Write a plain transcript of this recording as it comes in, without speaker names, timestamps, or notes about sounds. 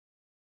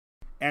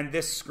and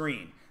this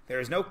screen. There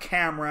is no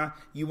camera.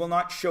 You will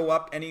not show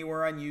up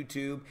anywhere on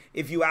YouTube.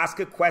 If you ask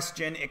a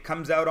question, it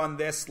comes out on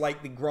this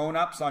like the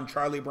grown-ups on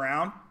Charlie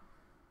Brown.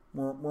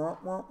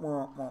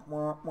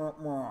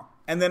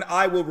 And then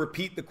I will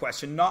repeat the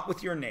question, not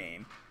with your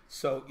name,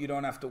 so you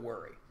don't have to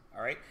worry.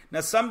 All right? Now,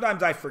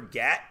 sometimes I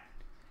forget,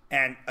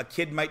 and a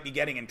kid might be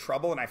getting in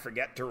trouble, and I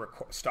forget to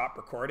stop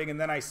recording,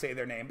 and then I say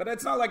their name. But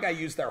it's not like I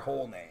use their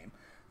whole name.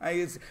 I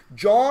use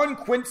John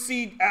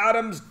Quincy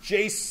Adams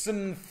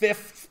Jason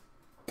fifth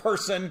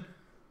person.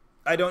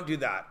 I don't do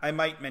that. I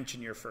might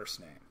mention your first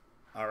name.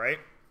 All right?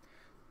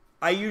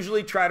 I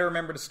usually try to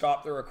remember to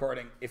stop the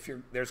recording if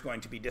there's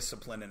going to be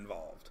discipline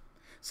involved.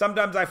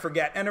 Sometimes I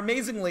forget. And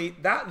amazingly,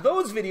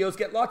 those videos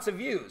get lots of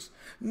views.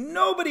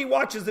 Nobody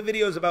watches the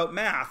videos about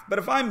math. But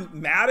if I'm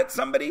mad at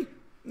somebody,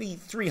 I need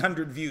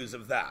 300 views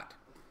of that.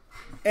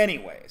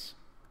 Anyways,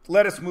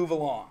 let us move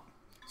along.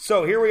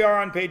 So here we are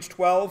on page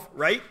 12,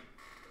 right?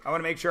 I want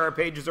to make sure our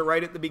pages are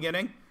right at the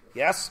beginning.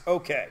 Yes?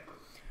 Okay.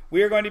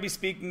 We are going to be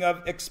speaking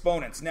of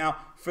exponents. Now,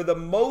 for the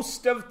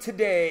most of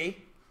today,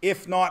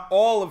 if not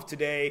all of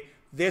today,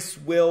 this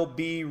will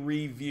be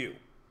review.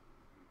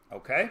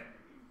 Okay?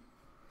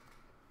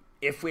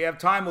 If we have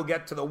time, we'll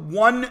get to the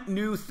one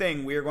new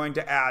thing we are going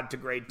to add to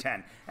grade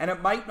 10. And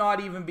it might not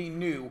even be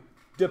new,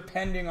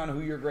 depending on who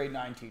your grade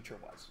 9 teacher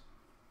was.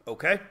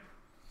 Okay?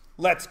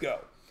 Let's go.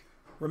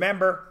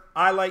 Remember,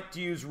 I like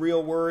to use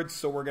real words,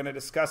 so we're going to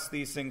discuss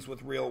these things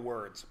with real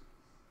words.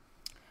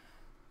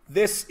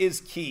 This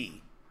is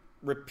key.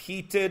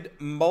 Repeated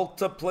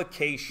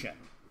multiplication.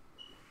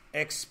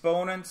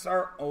 Exponents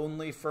are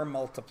only for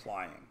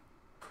multiplying.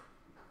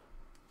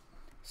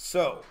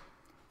 So,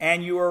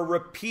 and you are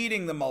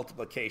repeating the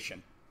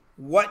multiplication.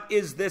 What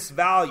is this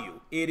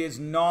value? It is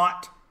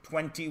not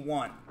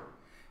 21.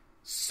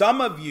 Some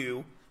of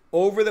you,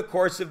 over the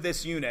course of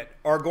this unit,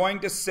 are going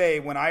to say,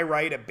 when I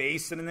write a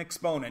base and an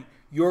exponent,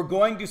 you're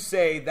going to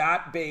say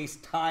that base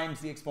times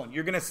the exponent.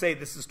 You're going to say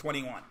this is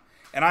 21.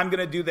 And I'm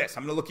going to do this.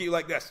 I'm going to look at you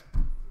like this.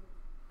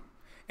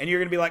 And you're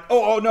going to be like,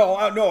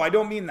 no, I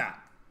don't mean that.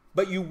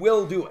 But you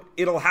will do it.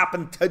 It'll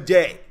happen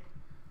today.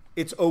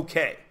 It's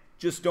okay.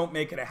 Just don't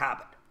make it a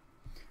habit.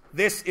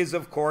 This is,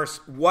 of course,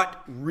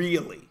 what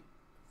really?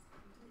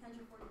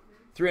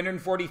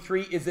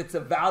 343 is its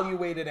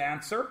evaluated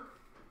answer.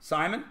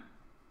 Simon,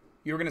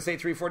 you were going to say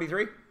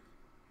 343?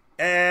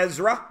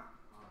 Ezra?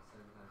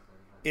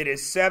 It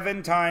is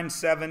 7 times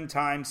 7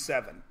 times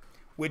 7.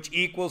 Which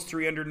equals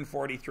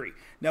 343.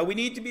 Now, we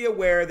need to be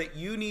aware that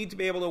you need to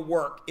be able to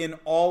work in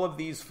all of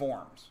these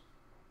forms.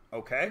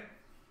 Okay?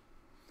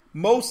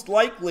 Most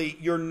likely,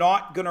 you're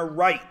not going to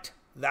write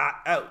that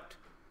out.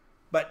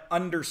 But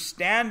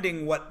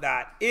understanding what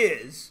that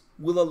is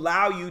will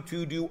allow you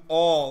to do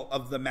all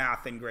of the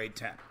math in grade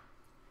 10.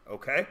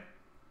 Okay?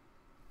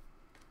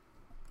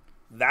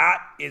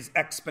 That is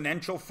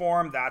exponential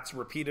form. That's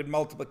repeated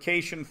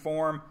multiplication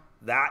form.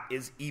 That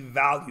is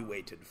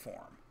evaluated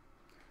form.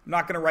 I'm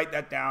not going to write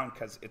that down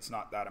because it's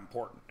not that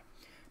important.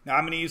 Now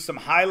I'm going to use some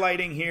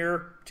highlighting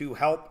here to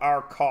help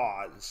our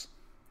cause.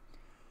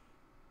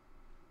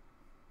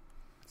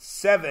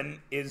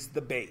 7 is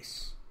the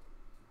base.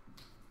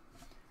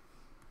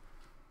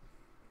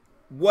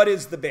 What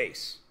is the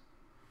base?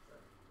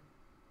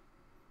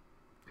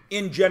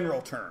 In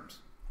general terms.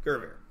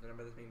 Gervir. The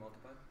number that's being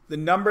multiplied? The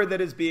number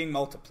that is being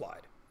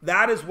multiplied.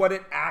 That is what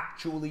it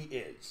actually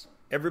is.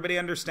 Everybody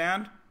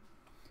understand?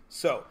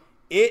 So,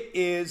 it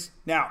is...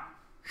 Now,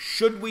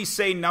 should we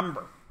say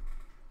number?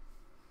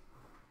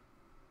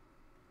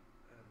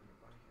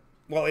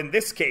 Well, in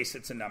this case,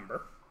 it's a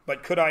number.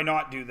 But could I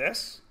not do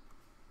this?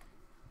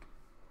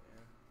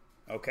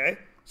 Okay.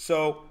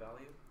 So,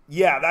 Value?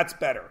 Yeah, that's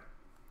better.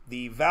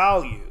 The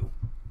value,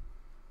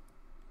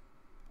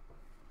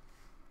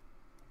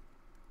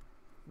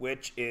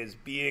 which is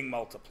being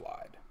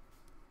multiplied.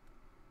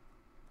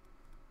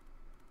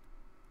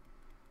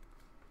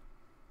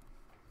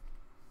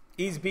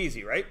 Easy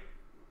peasy, right?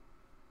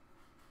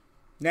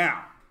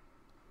 Now,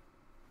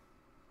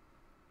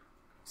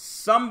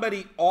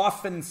 somebody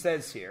often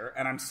says here,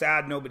 and I'm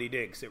sad nobody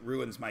did because it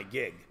ruins my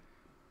gig,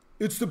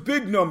 it's the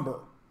big number.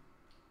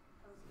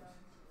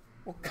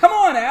 Well, come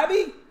on,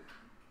 Abby.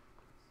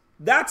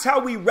 That's how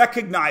we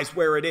recognize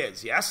where it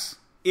is, yes?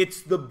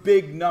 It's the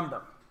big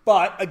number.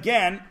 But,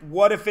 again,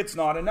 what if it's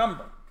not a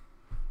number?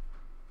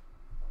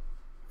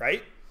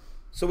 Right?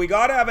 So we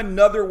got to have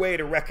another way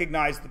to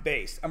recognize the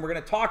base. And we're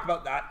going to talk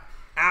about that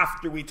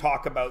after we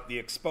talk about the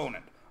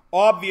exponent.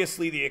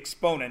 Obviously, the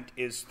exponent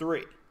is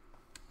 3.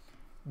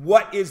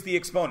 What is the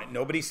exponent?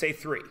 Nobody say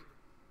 3.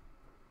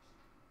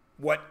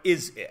 What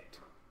is it?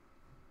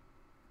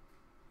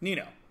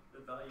 Nino. The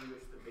value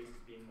which the base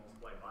is being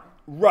multiplied by.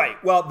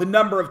 Right. Well, the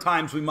number of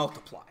times we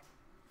multiply.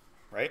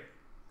 Right?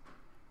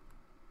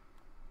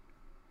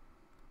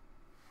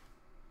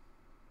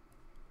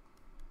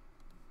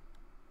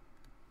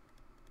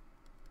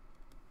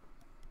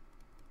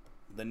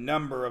 The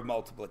number of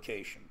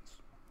multiplications.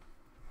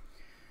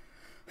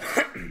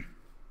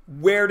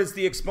 Where does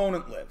the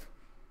exponent live?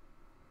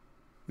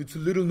 It's a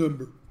little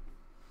number.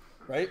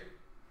 Right?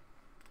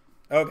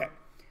 Okay.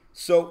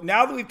 So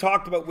now that we've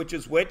talked about which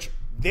is which,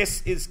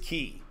 this is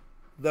key.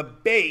 The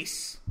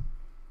base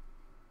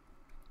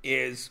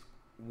is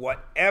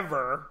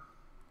whatever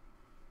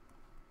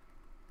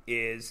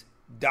is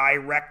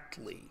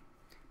directly.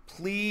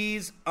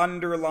 Please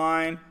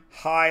underline,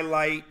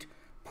 highlight,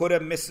 put a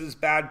Mrs.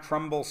 Bad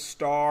Crumble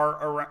star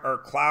or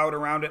cloud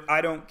around it.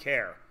 I don't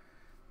care.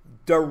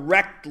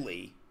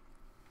 Directly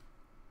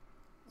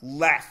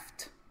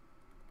left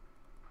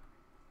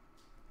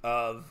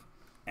of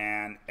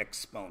an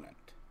exponent.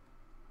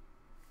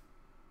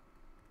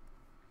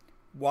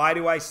 Why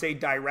do I say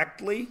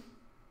directly?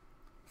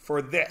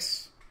 For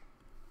this.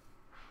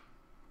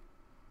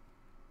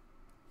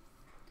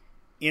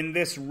 In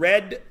this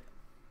red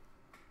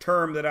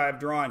term that I've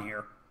drawn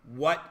here,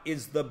 what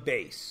is the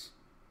base?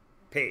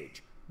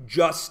 Page.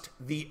 Just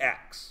the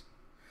x.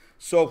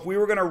 So if we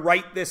were going to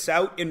write this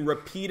out in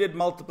repeated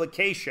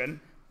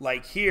multiplication,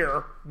 like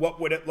here, what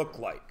would it look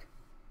like?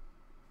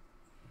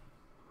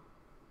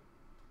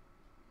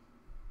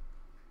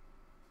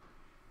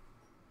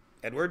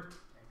 Edward?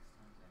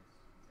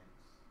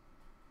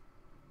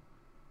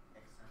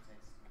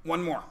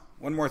 One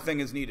more thing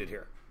is needed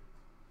here.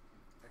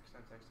 X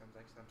times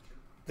 2.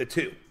 The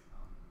 2.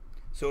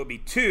 So it would be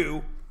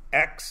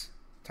 2x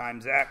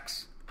times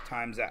x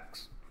times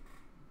x.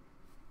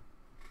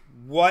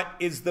 What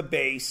is the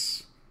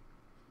base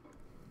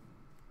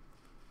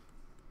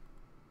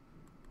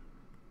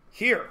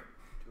here?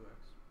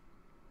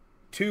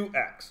 2x.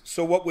 2x.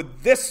 So what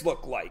would this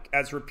look like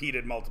as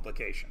repeated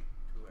multiplication?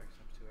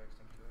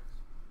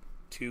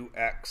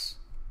 2x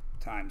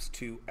times 2x times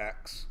 2x. 2x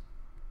times 2x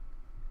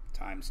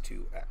times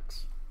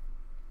 2x.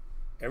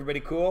 Everybody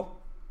cool?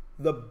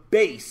 The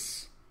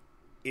base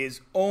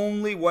is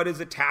only what is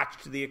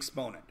attached to the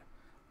exponent,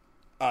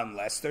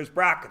 unless there's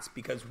brackets,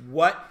 because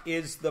what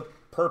is the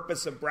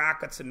purpose of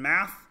brackets in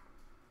math?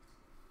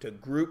 To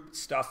group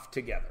stuff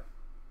together.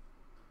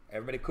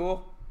 Everybody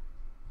cool?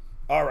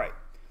 All right.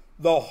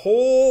 The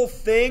whole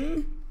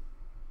thing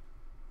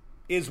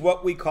is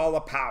what we call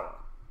a power.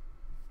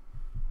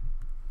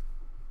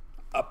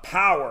 A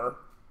power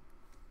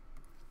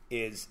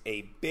is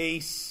a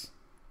base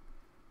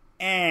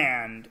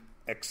and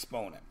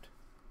exponent.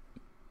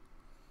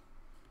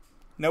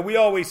 Now we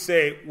always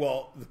say,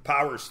 well, the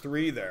power's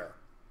 3 there.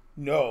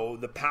 No,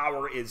 the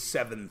power is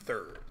 7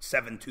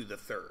 to the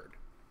third.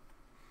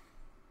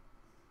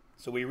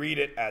 So we read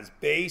it as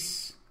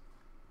base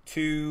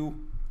to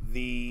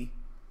the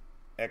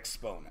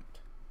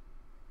exponent.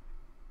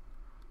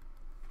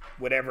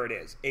 Whatever it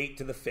is, 8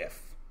 to the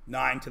 5th,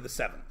 9 to the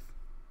 7th.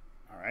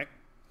 All right?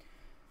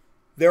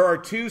 There are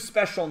 2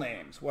 special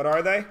names. What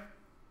are they?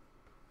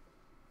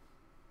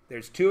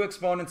 There's 2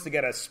 exponents to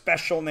get a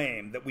special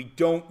name that we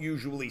don't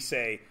usually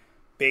say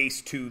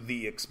base to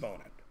the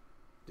exponent.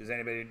 Does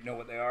anybody know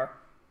what they are?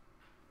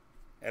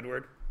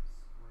 Edward?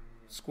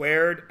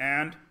 Squared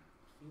and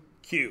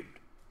cubed.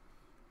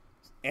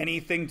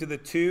 Anything to the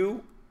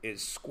 2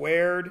 is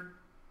squared,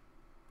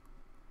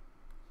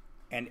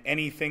 and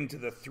anything to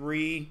the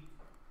 3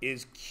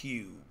 is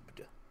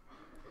cubed.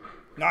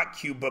 Not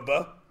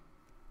cubaba,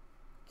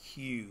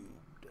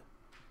 cubed.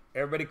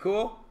 Everybody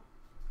cool?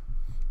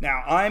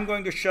 Now, I'm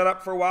going to shut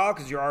up for a while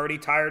because you're already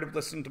tired of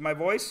listening to my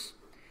voice,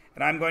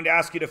 and I'm going to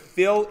ask you to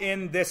fill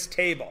in this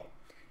table.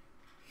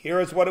 Here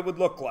is what it would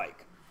look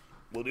like.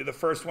 We'll do the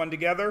first one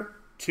together.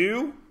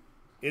 2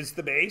 is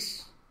the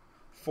base.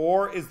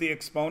 4 is the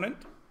exponent.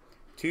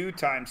 2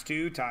 times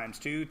 2 times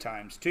 2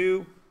 times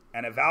 2.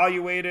 And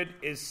evaluated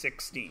is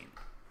 16.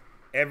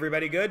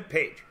 Everybody good?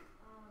 Page. If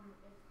we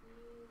see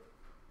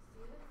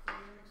the 3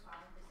 is 5,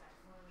 the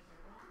second one is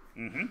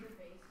 7, Mm-hmm. the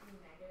base be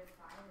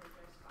 -5 or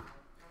just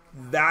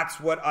 5? That's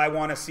what I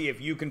want to see if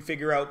you can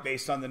figure out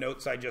based on the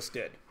notes I just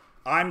did.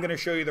 I'm going to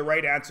show you the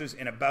right answers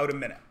in about a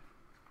minute.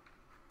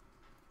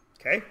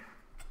 Okay?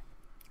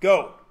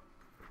 Go.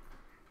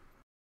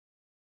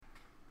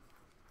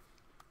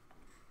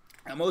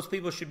 Now, most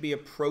people should be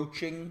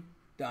approaching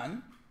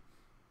done.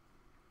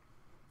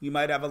 You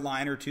might have a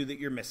line or 2 that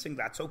you're missing.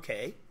 That's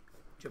okay.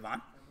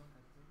 Javon,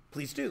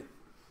 please do.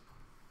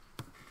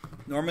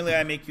 Normally,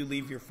 I make you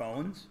leave your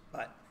phones,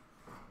 but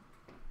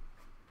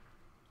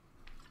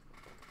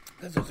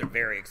because those are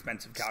very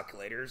expensive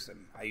calculators,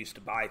 and I used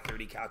to buy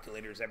 30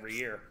 calculators every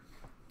year.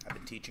 I've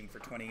been teaching for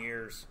 20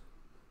 years.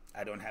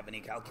 I don't have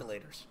any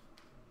calculators.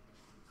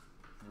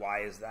 Why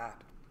is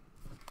that?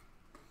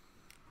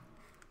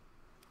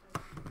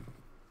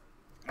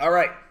 All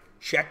right.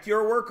 Check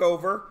your work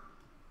over.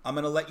 I'm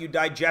going to let you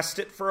digest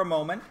it for a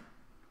moment.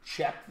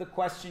 Check the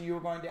question you were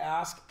going to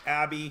ask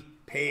Abby,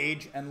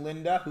 Paige, and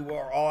Linda, who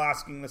are all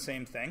asking the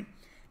same thing.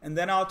 And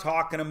then I'll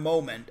talk in a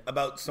moment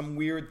about some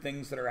weird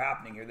things that are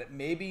happening here that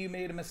maybe you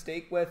made a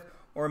mistake with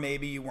or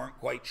maybe you weren't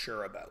quite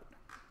sure about.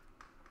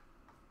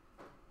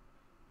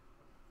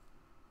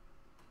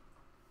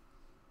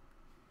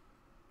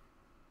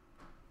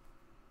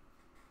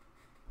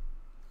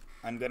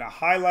 I'm going to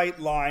highlight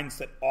lines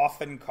that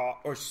often cause,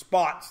 or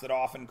spots that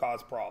often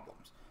cause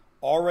problems.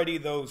 Already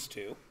those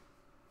 2.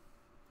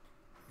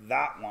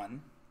 That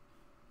one.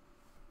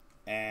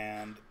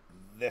 And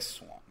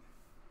this one.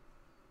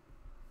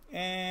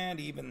 And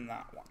even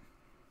that one.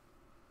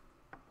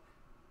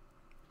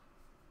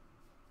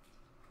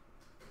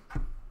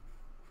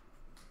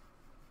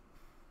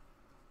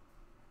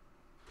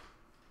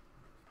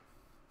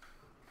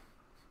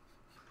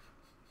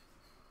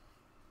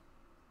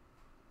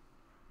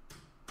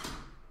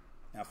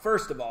 Now,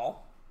 first of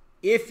all,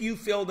 if you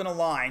filled in a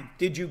line,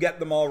 did you get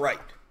them all right?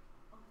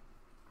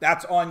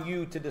 That's on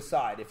you to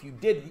decide. If you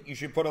didn't, you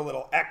should put a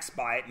little X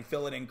by it and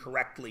fill it in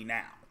correctly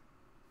now.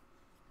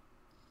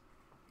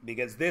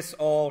 Because this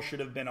all should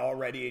have been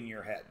already in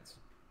your heads.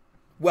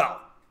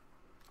 Well,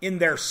 in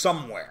there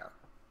somewhere.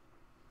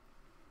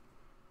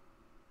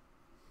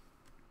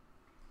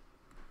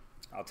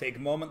 I'll take a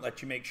moment,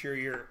 let you make sure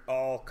you're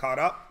all caught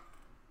up.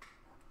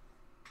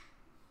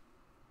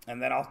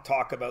 And then I'll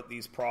talk about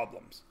these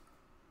problems.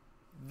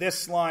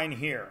 This line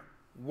here.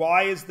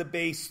 Why is the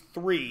base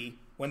 3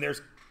 when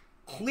there's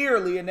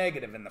clearly a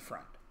negative in the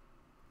front?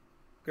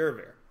 Gervir.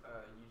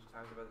 You just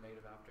times by the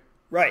negative after.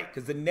 Right,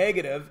 because the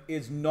negative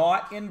is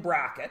not in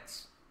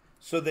brackets,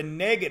 so the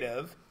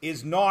negative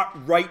is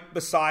not right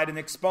beside an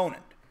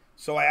exponent.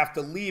 So I have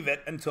to leave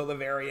it until the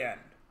very end.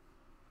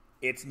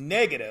 It's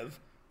negative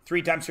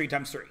 3 times 3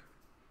 times 3.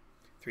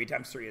 3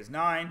 times 3 is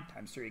 9,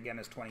 times 3 again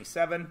is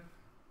 27,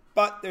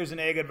 but there's a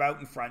negative out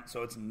in front,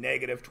 so it's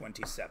negative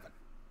 27.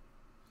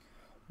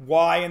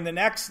 Y in the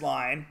next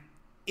line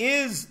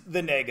is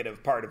the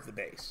negative part of the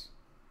base.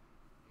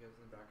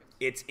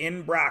 It's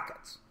in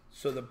brackets.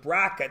 So the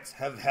brackets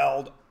have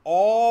held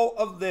all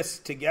of this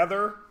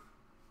together,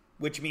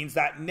 which means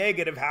that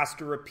negative has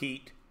to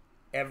repeat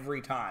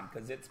every time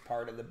because it's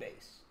part of the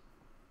base.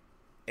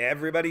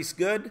 Everybody's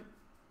good?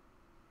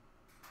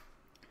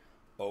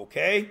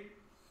 Okay.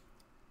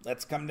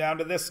 Let's come down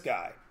to this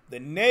guy. The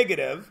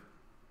negative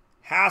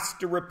has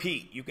to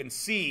repeat. You can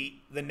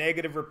see the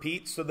negative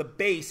repeats, so the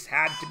base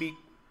had to be...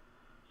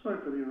 Sorry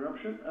for the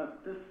interruption.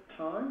 At this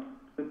time,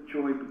 would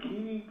Joy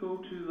Bikini go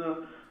to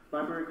the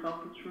library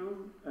conference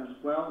room, as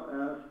well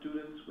as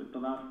students with the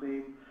last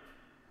name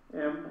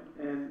M,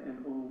 N,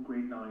 and O,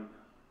 grade 9.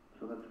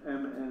 So that's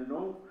M, N, and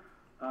O.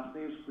 Last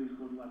names, please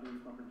go to the library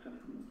conference center.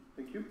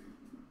 Thank you.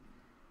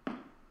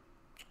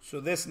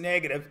 So this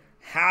negative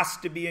has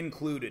to be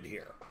included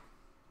here.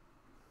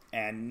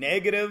 And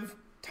negative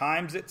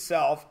times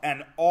itself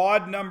an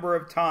odd number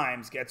of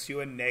times gets you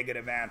a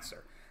negative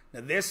answer.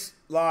 Now this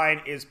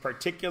line is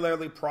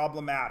particularly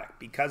problematic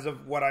because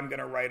of what I'm going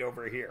to write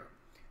over here.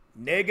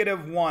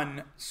 Negative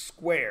 1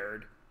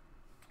 squared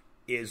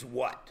is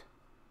what?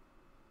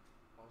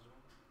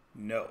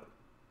 No.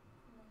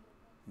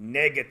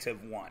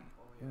 Negative 1.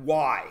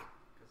 Why?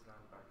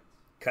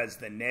 Because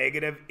the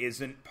negative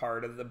isn't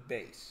part of the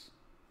base.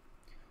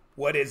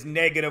 What is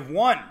negative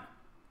 1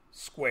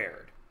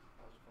 squared?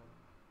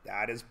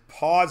 That is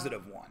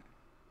positive 1.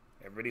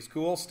 Everybody's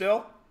cool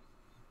still?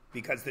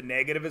 Because the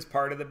negative is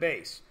part of the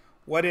base.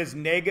 What is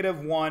negative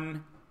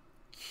 1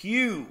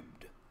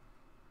 cubed?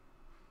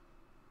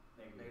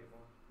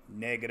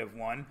 Negative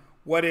 1.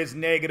 What is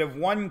negative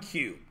 1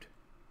 cubed?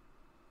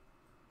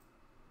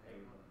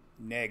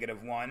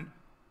 Negative 1.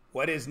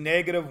 What is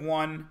negative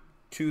 1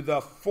 to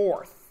the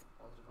 4th?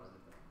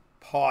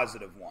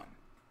 Positive 1.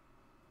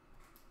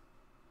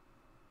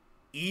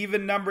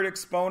 Even numbered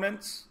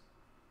exponents,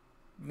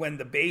 when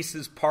the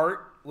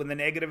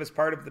negative is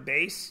part of the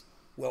base,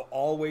 will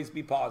always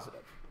be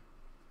positive.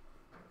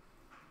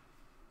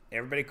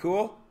 Everybody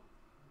cool?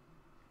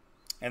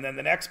 And then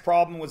the next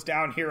problem was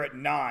down here at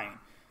 9.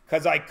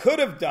 Because I could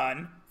have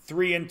done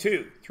 3 and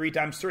 2. 3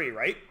 times 3,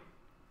 right?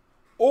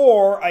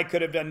 Or I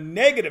could have done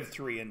negative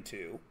 3 and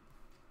 2.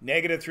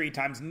 Negative 3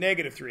 times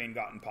negative 3 and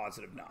gotten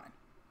positive 9.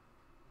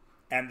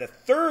 And the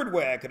third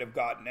way I could have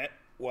gotten it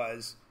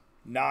was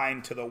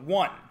 9 to the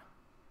 1.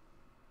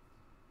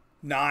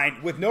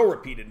 9 with no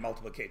repeated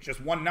multiplication,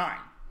 just 1 9.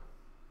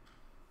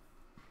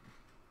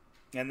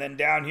 And then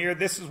down here,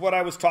 this is what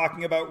I was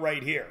talking about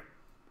right here.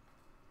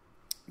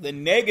 The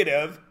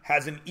negative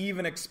has an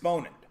even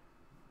exponent.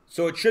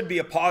 So it should be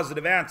a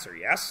positive answer,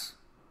 yes?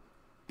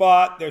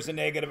 But there's a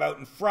negative out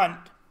in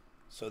front,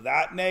 so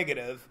that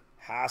negative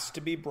has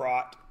to be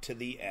brought to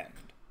the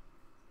end.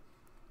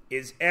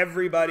 Is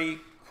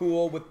everybody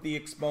cool with the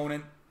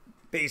exponent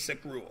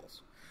basic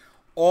rules?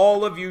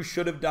 All of you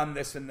should have done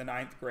this in the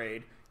 9th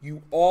grade.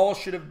 You all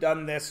should have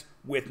done this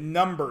with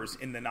numbers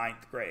in the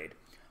 9th grade.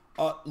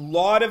 A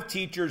lot of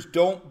teachers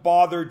don't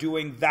bother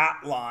doing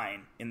that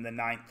line in the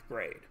 9th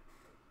grade.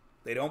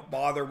 They don't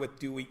bother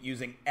with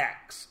using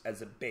X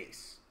as a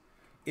base.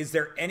 Is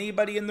there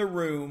anybody in the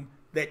room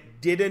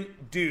that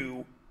didn't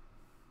do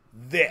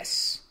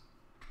this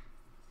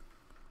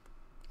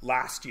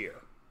last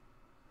year?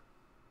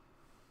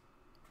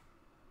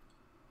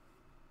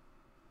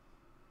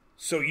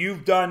 So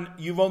you've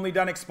only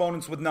done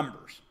exponents with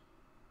numbers.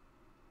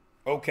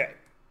 Okay,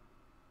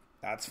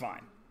 that's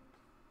fine.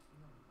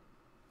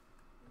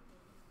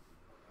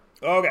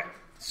 Okay,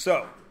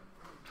 so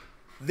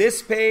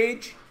this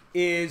page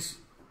is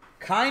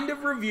kind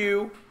of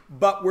review,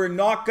 but we're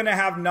not going to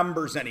have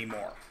numbers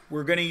anymore.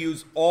 We're going to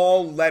use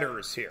all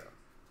letters here.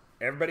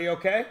 Everybody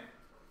okay?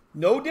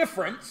 No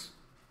difference,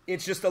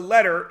 It's just a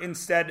letter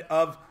instead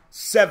of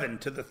 7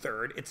 to the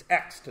third. It's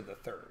x to the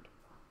third.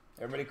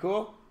 Everybody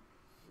cool?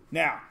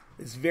 Now,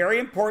 it's very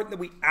important that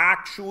we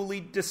actually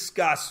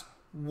discuss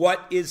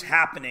what is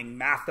happening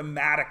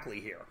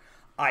mathematically here.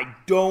 I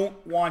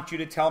don't want you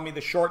to tell me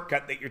the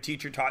shortcut that your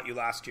teacher taught you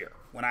last year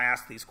when I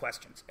asked these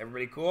questions.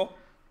 Everybody cool?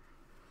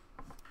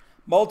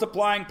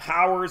 Multiplying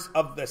powers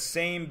of the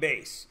same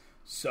base.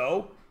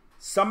 So,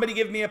 somebody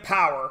give me a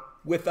power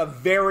with a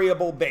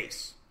variable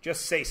base.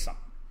 Just say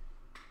something.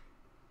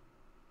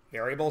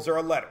 Variables are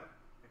a letter.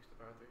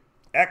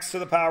 X to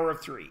the power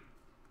of 3.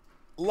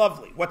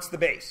 Lovely. What's the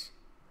base?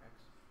 X.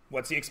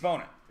 What's the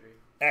exponent? 3.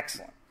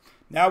 Excellent.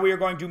 Now we are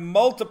going to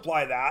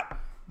multiply that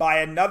by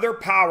another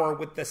power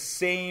with the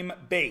same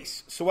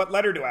base. So what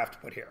letter do I have to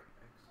put here?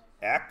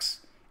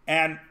 X.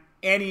 And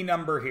any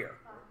number here.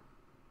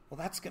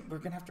 Well, we're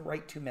going to have to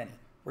write too many.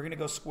 We're going to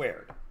go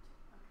squared.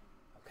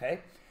 Okay?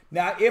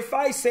 Now, if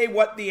I say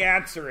what the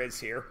answer is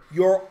here,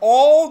 you're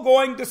all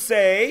going to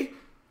say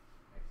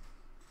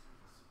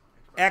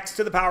x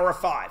to the power of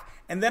 5.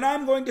 And then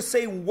I'm going to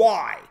say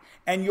y.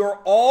 And you're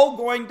all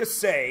going to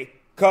say,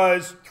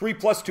 because 3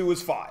 plus 2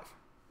 is 5.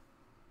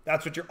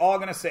 That's what you're all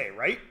going to say,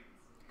 right?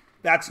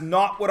 That's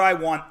not what I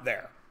want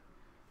there.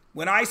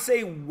 When I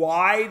say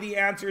why the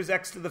answer is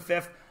x to the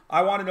 5th,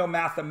 I want to know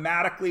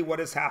mathematically what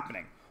is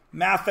happening.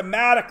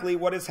 Mathematically,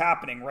 what is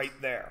happening right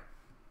there?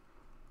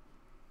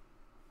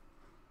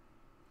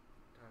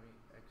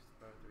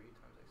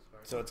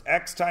 So it's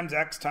x times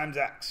x times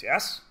x,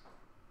 yes?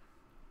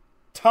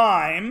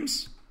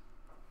 Times,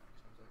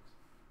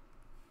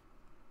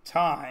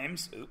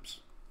 oops.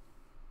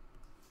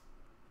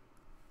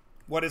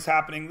 What is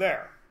happening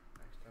there?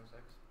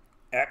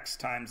 X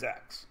times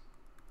x.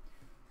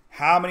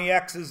 How many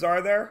x's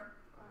are there?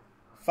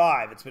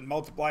 5. It's been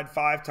multiplied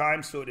 5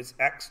 times, so it is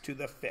x to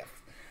the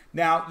 5th.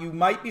 Now, you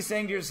might be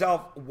saying to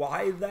yourself,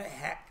 why the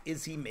heck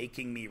is he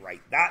making me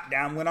write that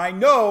down when I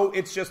know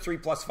it's just 3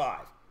 plus 5?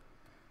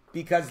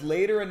 Because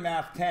later in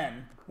Math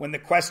 10, when the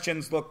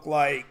questions look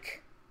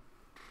like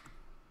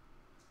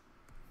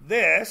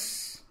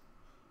this,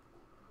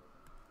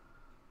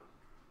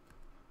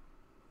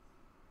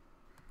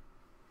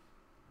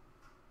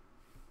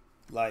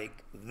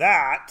 like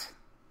that,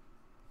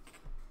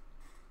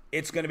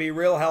 it's going to be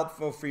real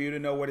helpful for you to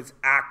know what is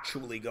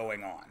actually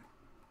going on.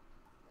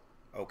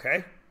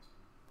 Okay?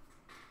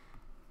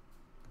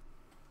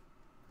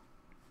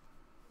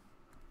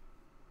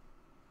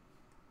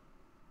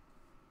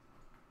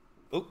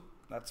 Oop,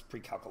 that's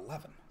pre-calc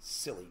 11.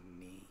 Silly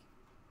me.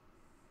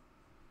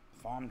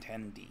 Form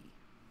 10D.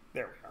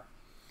 There we are.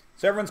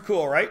 So everyone's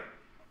cool, right?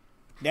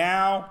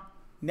 Now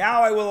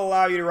I will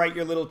allow you to write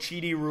your little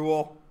cheaty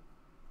rule.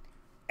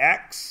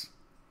 X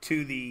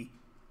to the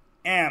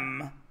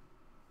m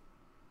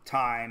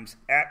times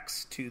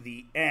x to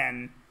the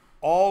n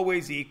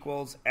always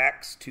equals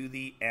x to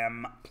the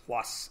m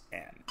plus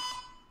n.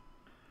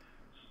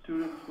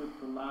 Students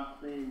with the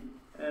last name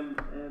M,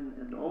 N,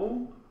 and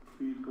O,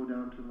 please go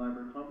down to the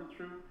library conference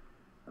room.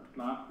 That's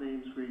last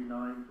names, grade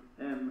 9,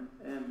 M,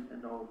 N,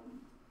 and O.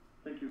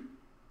 Thank you.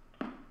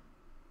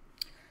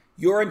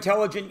 You're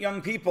intelligent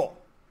young people.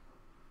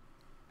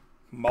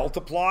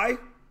 Multiply.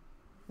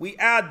 We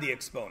add the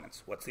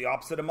exponents. What's the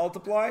opposite of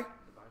multiply?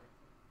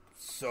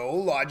 So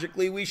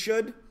logically we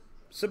should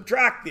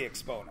subtract the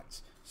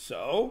exponents.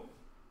 So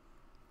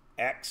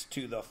x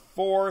to the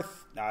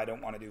 4th, now I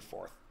don't want to do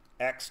 4th,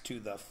 x to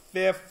the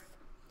 5th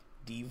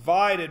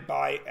divided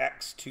by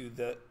x to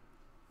the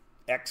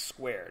x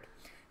squared.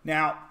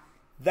 Now,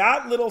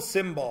 that little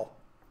symbol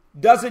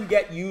doesn't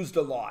get used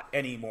a lot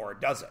anymore,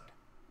 does it?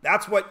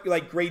 That's what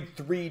like grade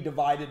 3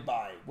 divided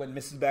by, when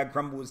Mrs. Bag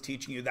Crumble was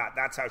teaching you that.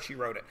 That's how she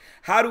wrote it.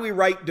 How do we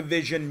write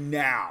division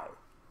now,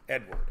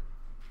 Edward?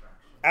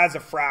 As a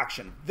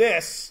fraction.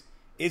 This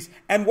is,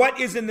 and what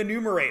is in the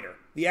numerator?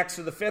 The x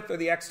to the 5th or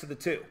the x to the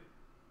 2?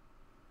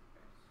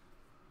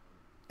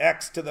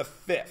 X to the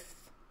 5th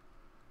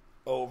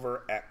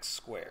over x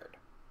squared.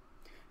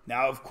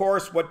 Now, of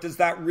course, what does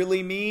that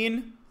really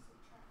mean?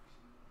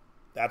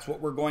 That's what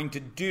we're going to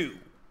do.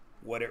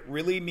 What it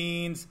really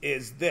means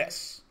is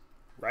this,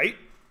 right?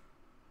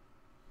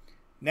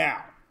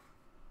 Now,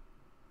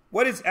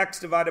 what is x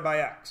divided by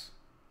x?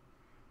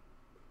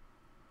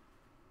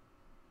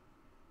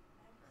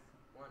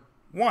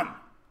 1.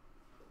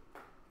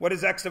 What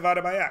is x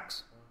divided by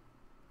x?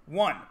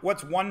 1.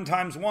 What's 1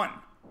 times 1?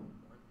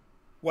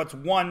 What's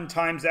 1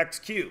 times x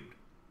cubed?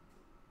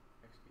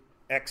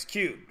 X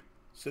cubed.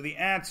 So the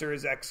answer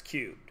is x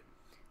cubed.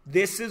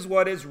 This is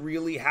what is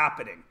really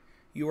happening.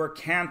 You are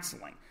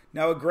canceling.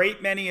 Now, a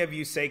great many of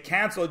you say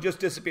cancel, it just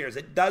disappears.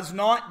 It does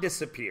not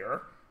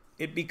disappear.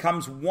 It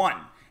becomes 1.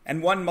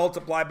 And 1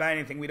 multiplied by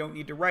anything, we don't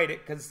need to write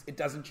it because it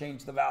doesn't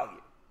change the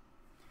value.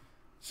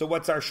 So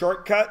what's our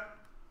shortcut?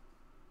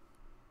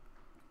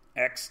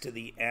 X to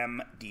the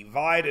m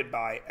divided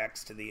by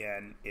x to the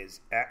n is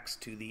x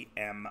to the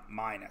m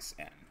minus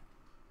n.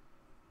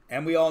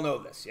 And we all know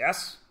this,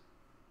 yes?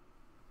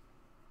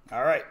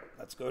 All right,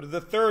 let's go to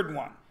the third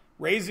one.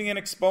 Raising an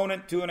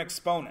exponent to an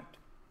exponent.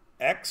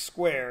 X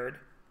squared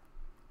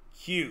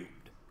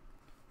cubed.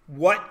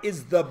 What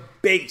is the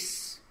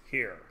base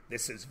here?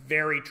 This is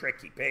very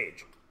tricky,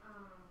 Paige.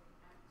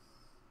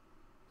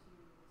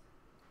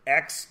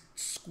 X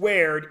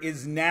squared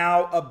is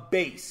now a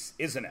base,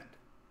 isn't it?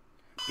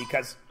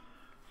 Because...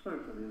 Sorry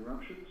for the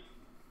interruptions.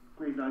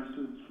 Grade 9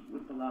 students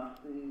with the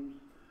last names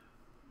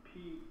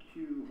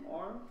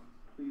PQR,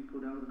 please go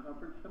down to the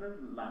conference center.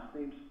 Last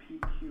name's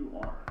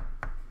PQR.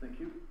 Thank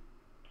you.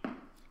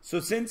 So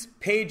since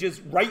Paige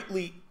has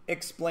rightly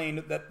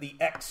explained that the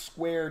x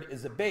squared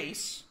is a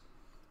base,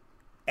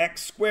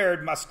 x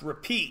squared must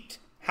repeat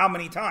how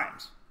many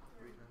times?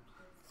 3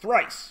 times.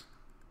 Thrice.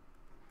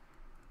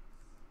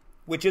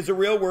 Which is a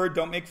real word,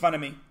 don't make fun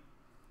of me.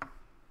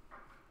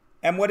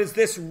 And what is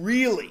this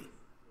really?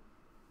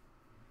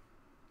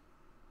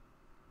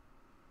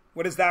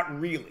 What is that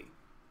really?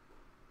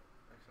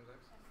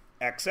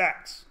 X.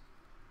 XX.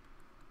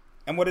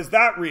 And what is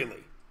that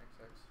really?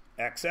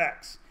 XX.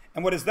 XX.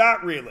 And what is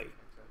that really?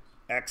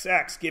 XX.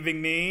 XX,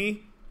 giving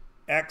me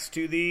x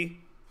to the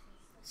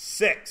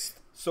 6th.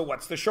 So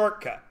what's the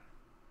shortcut?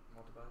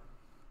 Multiply.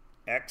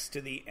 X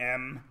to the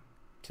m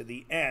to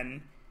the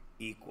n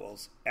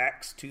equals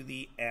x to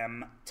the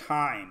m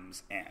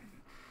times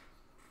n.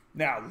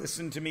 Now,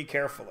 listen to me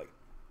carefully.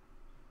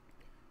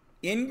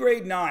 In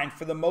grade 9,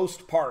 for the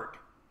most part,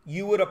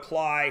 you would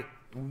apply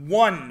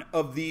one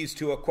of these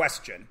to a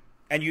question,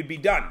 and you'd be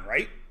done,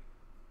 right?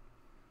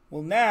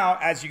 Well, now,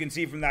 as you can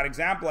see from that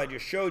example I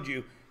just showed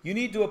you, you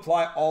need to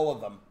apply all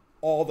of them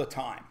all the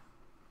time.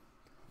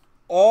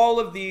 All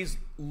of these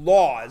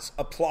laws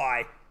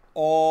apply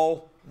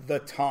all the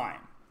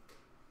time,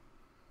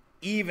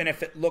 even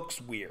if it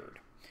looks weird.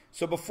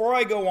 So before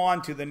I go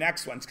on to the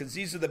next ones, because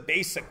these are the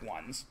basic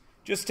ones,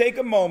 just take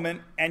a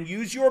moment and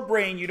use your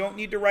brain. You don't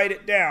need to write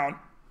it down.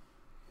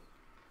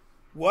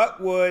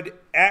 What would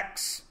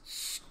x...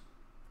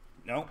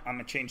 No, I'm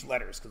going to change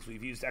letters because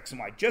we've used x and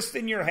y. Just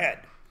in your head.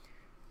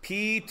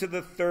 P to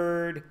the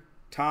 3rd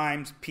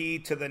times p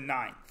to the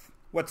 9th.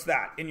 What's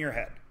that in your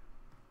head?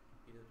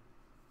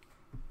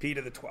 P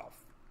to the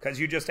 12th. Because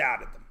you just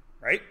added them,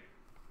 right?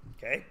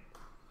 Okay.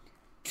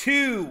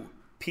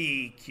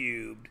 2p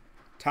cubed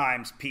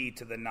times p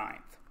to the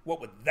 9th.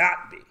 What would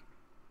that be?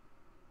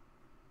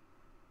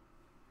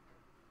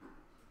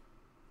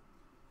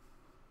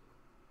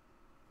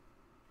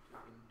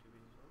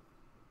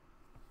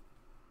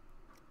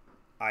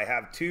 I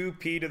have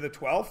 2p to the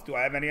 12th. Do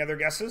I have any other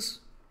guesses?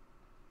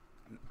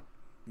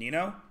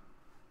 Nino?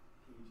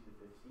 P to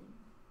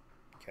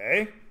the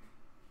 15. Okay.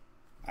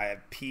 I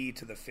have p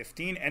to the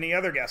 15. Any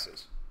other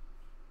guesses?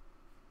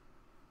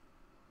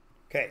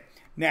 Okay.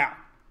 Now,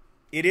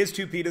 it is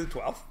 2p to the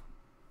 12th.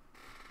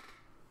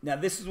 Now,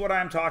 this is what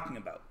I'm talking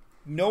about.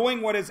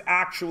 Knowing what is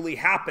actually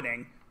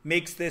happening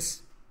makes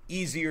this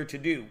easier to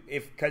do.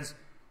 Because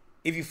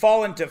if you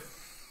fall into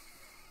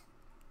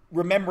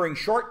remembering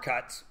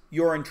shortcuts,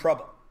 you're in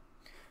trouble.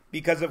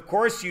 Because, of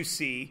course, you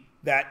see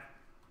that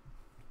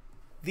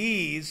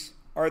these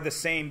are the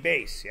same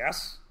base,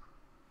 yes?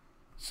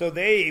 So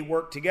they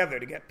work together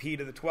to get p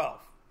to the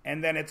 12th.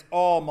 And then it's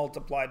all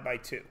multiplied by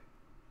 2.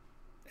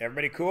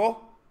 Everybody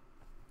cool?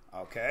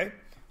 Okay.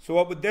 So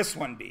what would this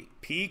one be?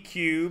 P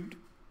cubed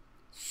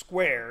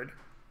squared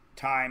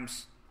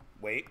times,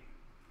 wait,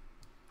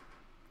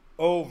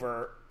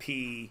 over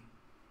p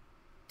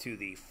to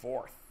the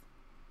 4th.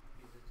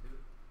 P to the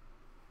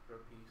 2. Or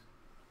P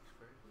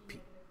squared. P.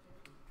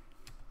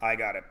 I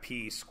got a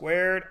p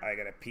squared. I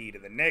got a p to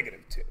the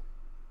negative 2.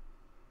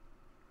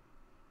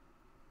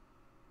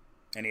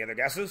 Any other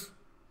guesses?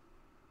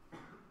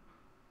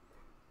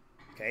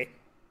 Okay.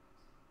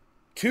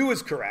 2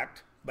 is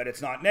correct, but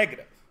it's not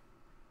negative.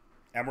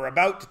 And we're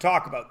about to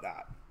talk about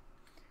that.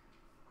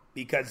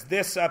 Because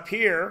this up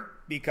here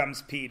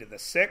becomes p to the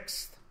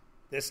 6th.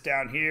 This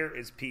down here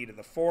is p to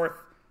the 4th.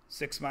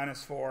 6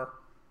 minus 4,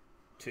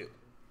 2.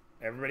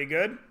 Everybody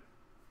good?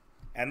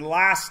 And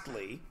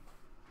lastly,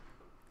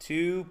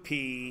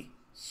 2p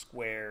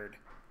squared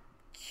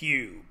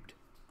cubed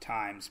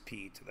times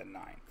p to the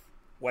 9th.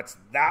 What's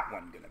that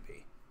one going to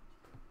be?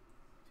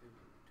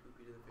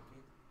 2p to the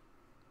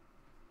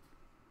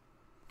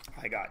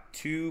 15th. I got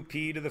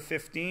 2p to the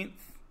 15th.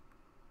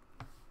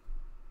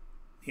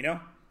 You know?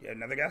 You had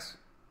another guess?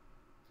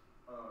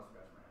 Oh,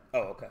 scratch my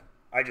head. Oh, okay.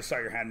 I just saw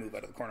your hand move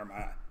out of the corner of my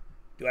eye.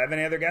 Do I have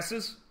any other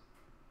guesses?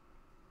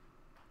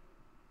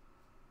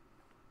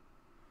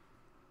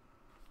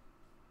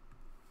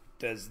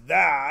 Does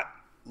that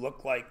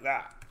look like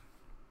that?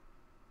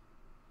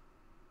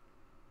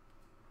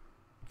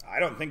 I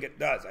don't think it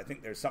does. I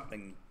think there's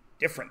something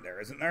different there,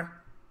 isn't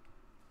there?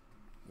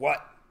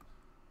 What?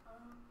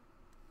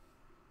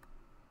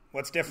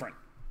 What's different?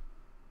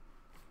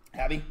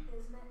 Abby? Isn't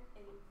it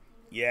 8p?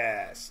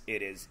 Yes,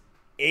 it is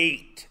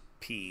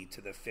 8p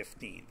to the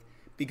 15th.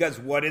 Because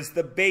what is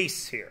the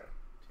base here?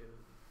 2.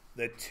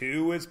 The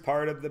 2 is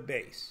part of the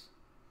base.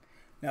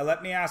 Now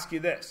let me ask you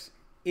this.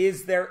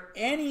 Is there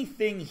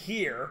anything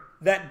here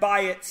that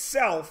by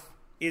itself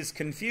is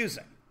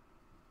confusing?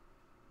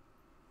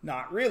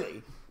 Not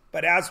really.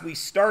 But as we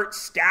start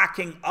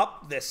stacking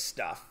up this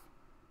stuff,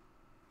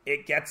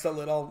 it gets a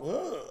little,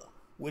 ugh,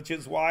 which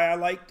is why I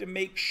like to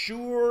make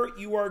sure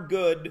you are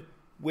good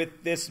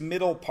with this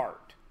middle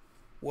part.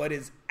 What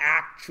is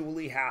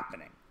actually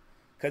happening?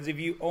 Because if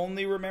you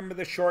only remember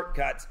the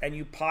shortcuts and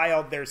you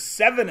pile, there's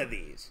 7 of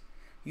these,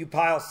 you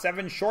pile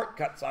 7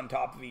 shortcuts on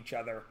top of each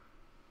other.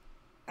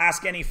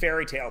 Ask any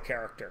fairy tale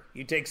character.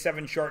 You take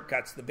 7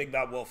 shortcuts, the big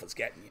bad wolf is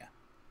getting you.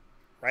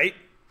 Right?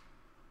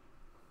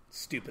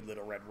 Stupid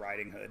little Red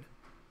Riding Hood.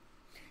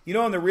 You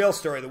know, in the real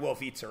story, the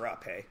wolf eats her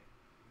up, hey?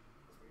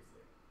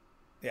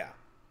 Yeah.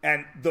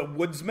 And the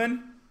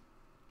woodsman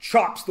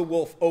chops the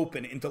wolf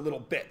open into little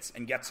bits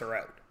and gets her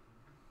out.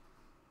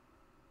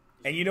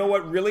 And you know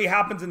what really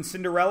happens in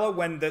Cinderella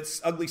when the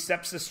ugly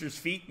stepsister's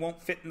feet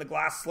won't fit in the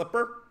glass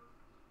slipper?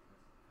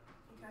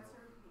 He cuts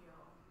her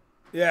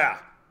heel. Yeah.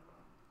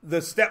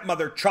 The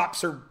stepmother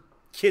chops her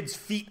kid's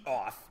feet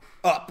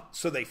up,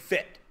 so they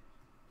fit.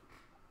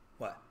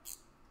 What?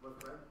 Was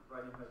Red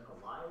Riding Hood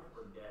alive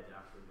or dead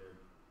after the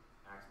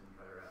axeman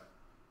cut her up?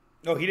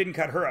 No, he didn't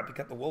cut her up. He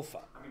cut the wolf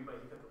up. I mean, but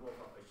he cut the wolf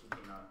up, but she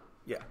came out.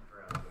 Yeah.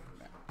 Her out.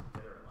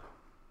 Dead or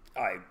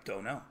alive? I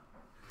don't know.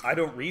 I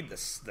don't read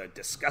the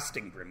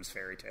disgusting Grimm's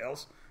fairy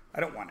tales. I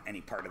don't want any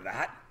part of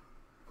that.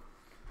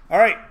 All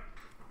right.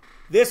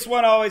 This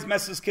one always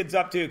messes kids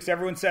up too, because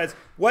everyone says,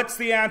 what's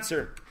the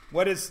answer?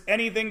 What is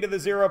anything to the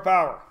 0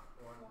 power?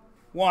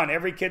 1.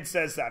 Every kid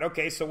says that.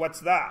 Okay, so what's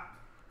that?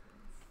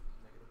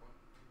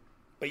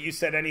 But you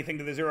said anything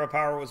to the 0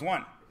 power was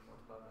 1.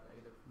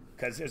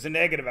 Because there's a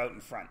negative out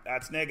in front.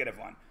 That's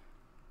 -1.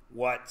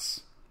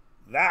 What's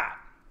that?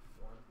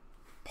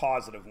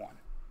 +1.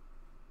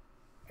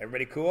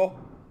 Everybody cool?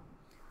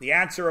 The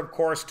answer, of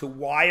course, to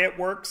why it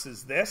works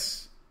is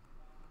this.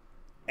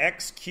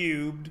 X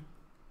cubed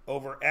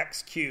over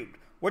x cubed.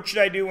 What should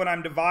I do when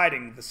I'm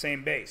dividing the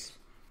same base?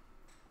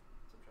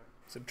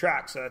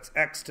 Subtract. So that's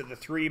x to the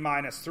 3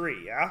 minus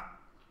 3, yeah?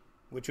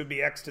 Which would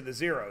be x to the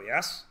 0,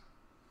 yes?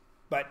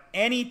 But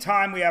any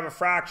time we have a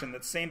fraction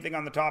that's same thing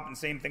on the top and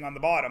same thing on the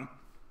bottom,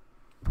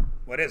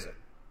 what is it?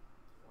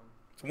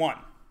 It's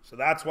 1. So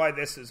that's why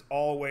this is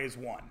always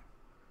 1.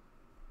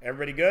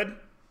 Everybody good?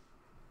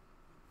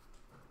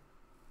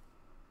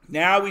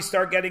 Now we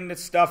start getting to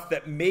stuff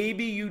that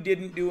maybe you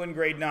didn't do in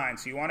grade 9,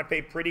 so you want to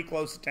pay pretty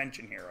close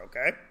attention here,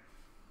 okay?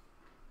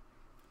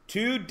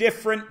 2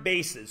 different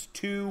bases.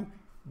 2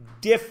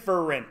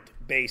 different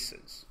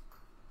bases.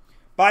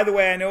 By the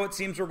way, I know it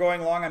seems we're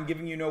going long. I'm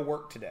giving you no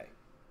work today,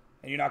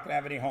 and you're not going to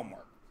have any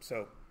homework,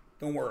 so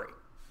don't worry.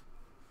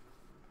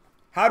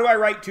 How do I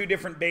write 2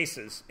 different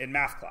bases in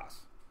math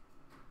class?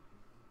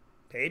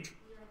 Paige?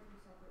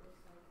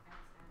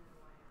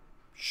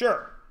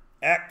 Sure.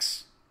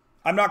 X.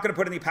 I'm not going to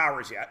put any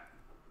powers yet.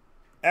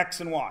 X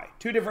and Y.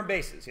 2 different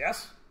bases,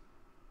 yes?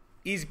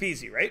 Easy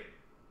peasy, right?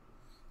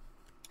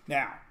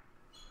 Now,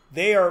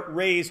 they are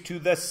raised to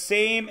the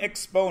same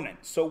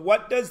exponent. So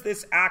what does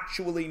this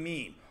actually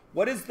mean?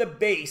 What is the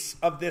base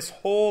of this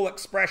whole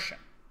expression?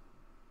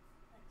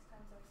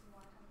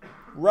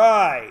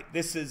 Right.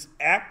 This is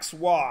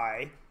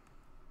xy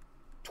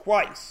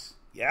twice.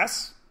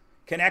 Yes?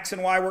 Can x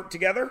and y work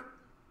together?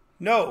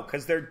 No,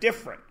 because they're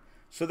different.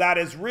 So that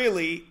is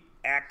really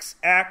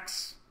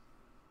xx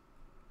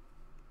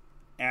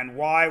and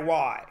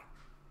yy.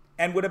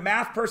 And would a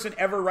math person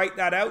ever write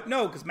that out?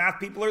 No, because math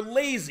people are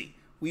lazy.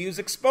 We use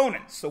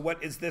exponents. So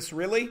what is this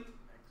really?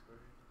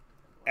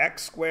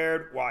 X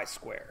squared, y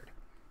squared.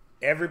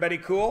 Everybody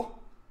cool?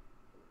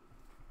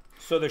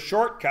 So the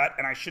shortcut,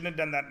 and I shouldn't have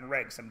done that in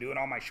red because I'm doing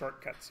all my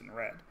shortcuts in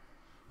red.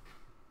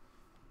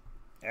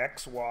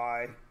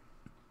 xy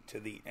to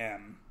the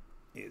m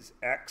is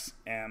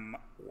xmym.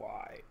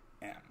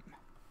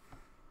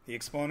 The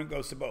exponent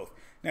goes to both.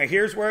 Now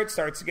here's where it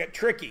starts to get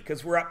tricky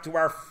because we're up to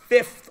our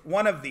 5th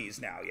one of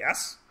these now,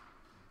 yes?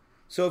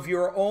 So if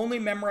you're only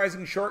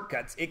memorizing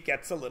shortcuts, it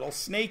gets a little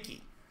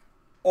snaky.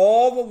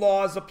 All the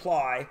laws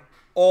apply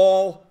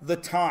all the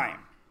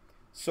time.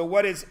 So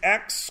what is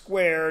x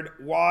squared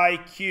y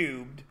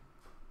cubed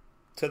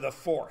to the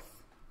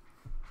 4th?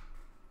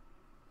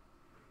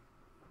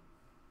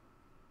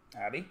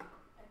 Abby? X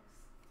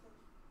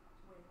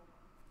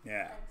to,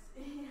 Yeah.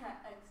 X to the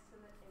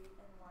 8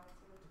 and y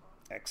to the 12.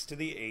 X to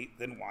the 8th,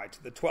 then y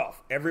to the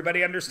 12th.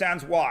 Everybody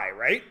understands y,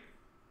 right?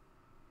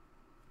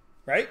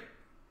 Right?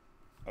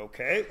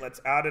 Okay,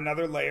 let's add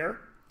another layer.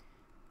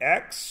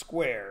 X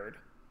squared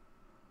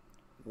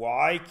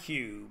y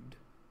cubed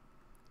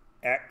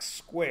x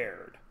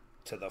squared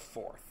to the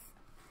 4th.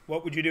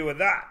 What would you do with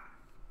that?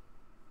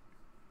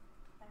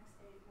 X8,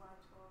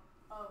 y12.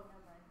 Oh,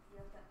 never mind. You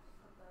have to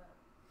put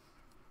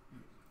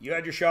the... You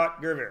had your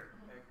shot, Gervir.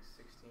 X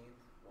 16th,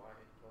 y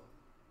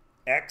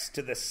 12th. X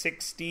to the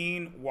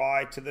 16,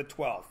 y to the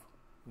 12th.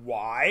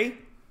 Why?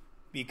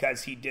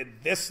 Because he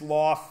did this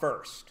law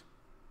first.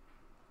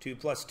 2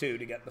 plus 2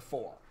 to get the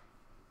 4.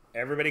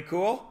 Everybody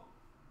cool?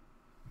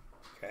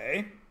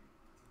 Okay.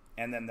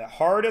 And then the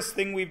hardest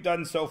thing we've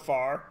done so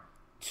far,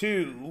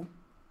 2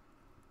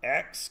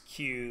 x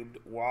cubed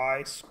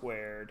y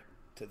squared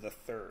to the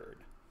 3rd.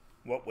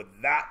 What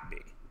would that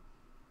be?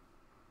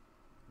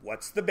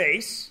 What's the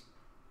base?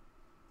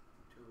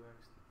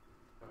 2x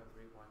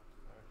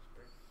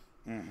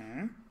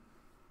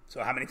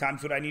So how many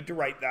times would I need to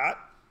write that?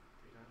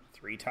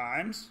 3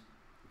 times. 3 times.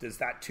 Does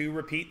that 2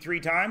 repeat 3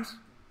 times?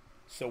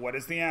 So what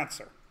is the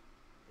answer?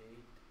 8x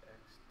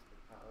to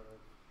the power of,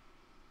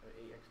 or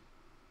 8x to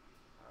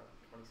the power of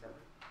 27,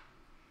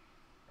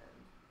 and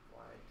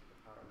y to the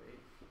power of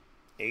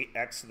 8.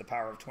 8x to the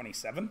power of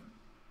 27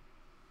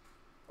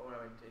 Oh, no,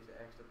 it takes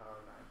x to the power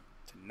of 9.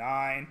 to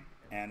 9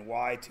 and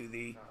y to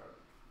the Power of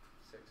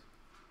 6.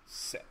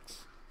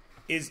 6.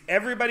 Is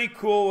everybody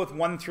cool with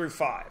 1 through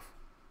 5?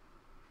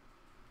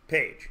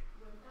 Paige.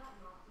 Wouldn't that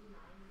not be 9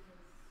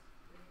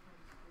 because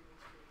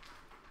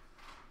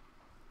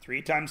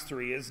 3 times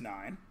 3 is 9.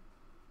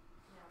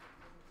 yeah,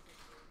 but isn't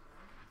 6 is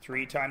 9?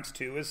 3 times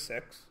 2 is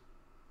 6.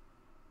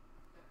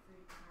 But 3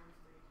 times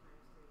 3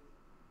 times 3 is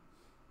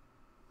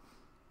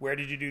Where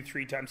did you do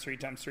 3 times 3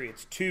 times 3?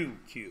 It's 2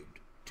 cubed.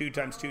 2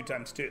 times 2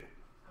 times 2. okay, never mind.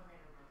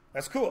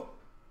 That's cool.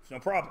 There's no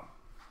problem.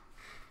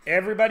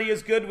 Everybody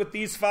is good with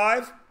these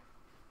 5?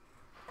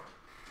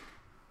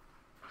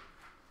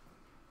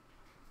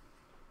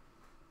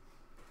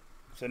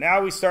 So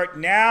now we start.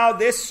 Now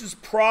this is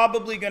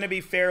probably going to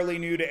be fairly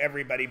new to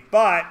everybody,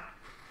 but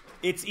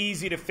it's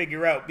easy to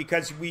figure out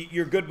because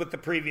you're good with the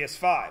previous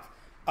 5.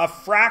 A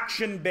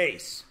fraction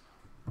base,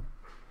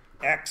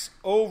 x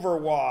over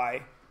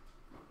y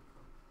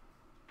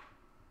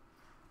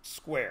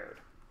squared.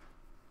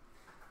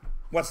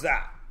 What's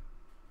that?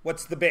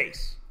 What's the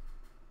base?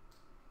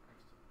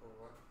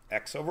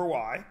 X over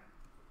y.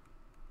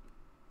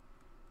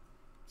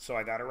 So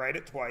I got to write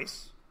it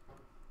twice.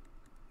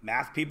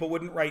 Math people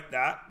wouldn't write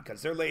that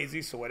because they're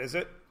lazy. So what is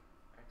it?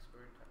 X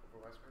squared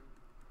over y squared.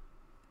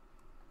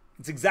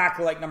 It's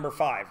exactly like number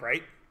 5,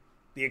 right?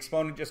 The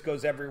exponent just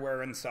goes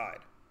everywhere inside.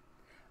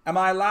 Am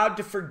I allowed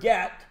to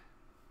forget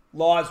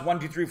laws 1,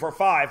 2, 3, 4,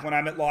 5 when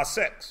I'm at law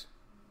 6?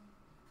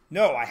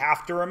 No, I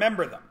have to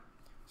remember them.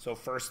 So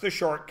first the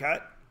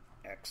shortcut,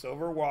 x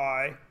over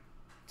y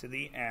to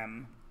the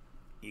m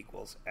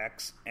equals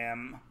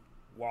xm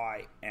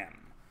ym.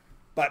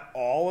 But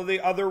all of the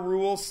other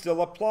rules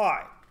still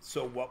apply.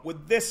 So what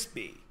would this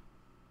be?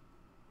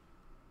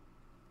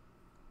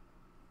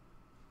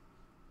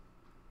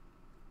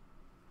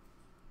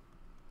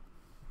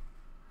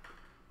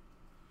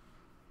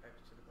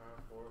 X to the power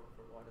of 4 over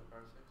y to the power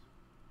of 6.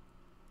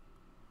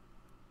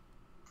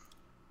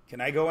 Can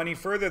I go any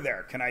further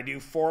there? Can I do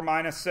 4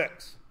 minus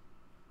 6?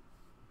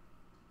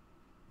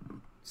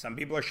 Some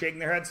people are shaking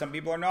their heads. Some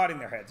people are nodding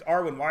their heads.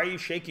 Arwen, why are you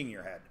shaking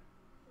your head?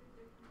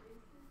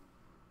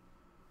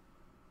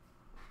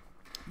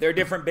 They're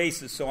different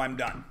bases, so I'm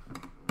done.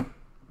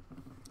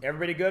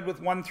 Everybody good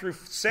with 1 through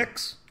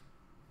 6?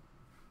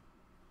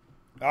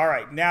 All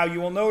right. Now you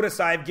will notice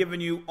I've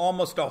given you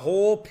almost a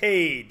whole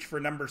page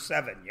for number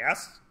 7,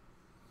 yes?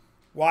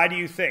 Why do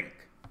you think?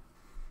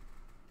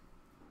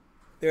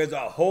 There's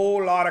a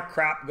whole lot of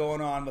crap going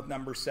on with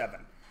number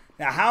 7.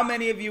 Now, how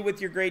many of you with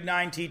your grade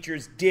 9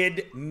 teachers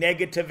did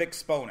negative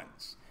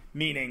exponents?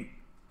 Meaning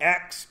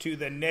x to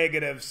the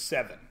negative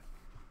 7.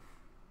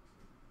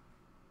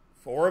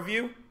 4 of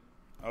you?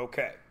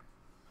 Okay.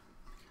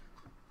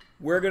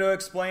 We're going to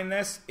explain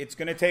this. It's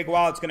going to take a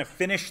while. It's going to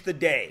finish the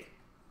day.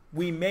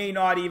 We may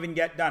not even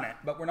get done it,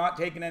 but we're not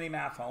taking any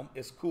math home.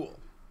 It's cool.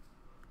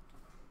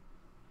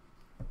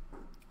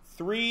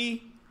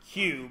 3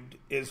 cubed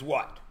is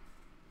what?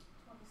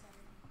 27.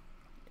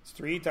 It's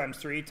 3 times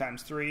 3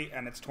 times 3,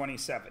 and it's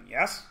 27.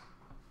 Yes?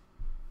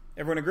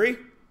 Everyone agree?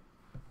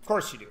 Of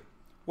course you do.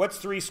 What's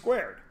 3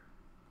 squared?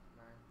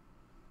 9.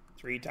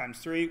 3 times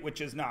 3, which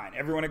is 9.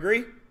 Everyone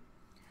agree?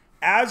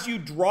 As you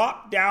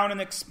drop down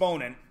an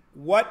exponent,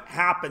 what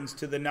happens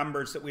to the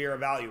numbers that we are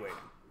evaluating?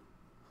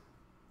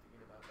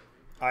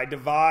 I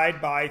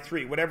divide by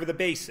 3, whatever the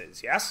base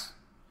is, yes?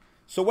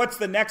 So what's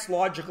the next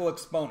logical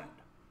exponent?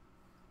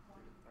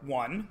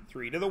 1,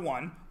 3 to the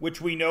 1,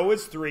 which we know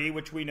is 3,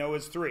 which we know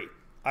is 3.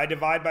 I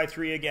divide by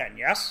 3 again,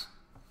 yes?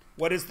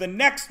 What is the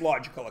next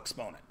logical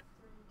exponent?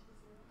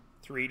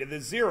 3 to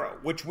the 0,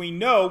 which we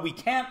know we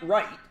can't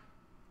write,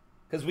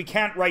 because we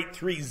can't write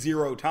 3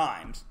 0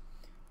 times.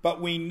 But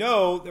we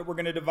know that we're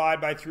going to divide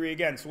by 3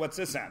 again. So what's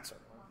this answer?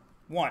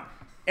 1.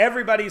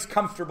 Everybody's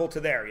comfortable to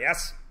there,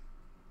 yes?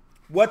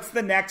 What's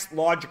the next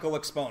logical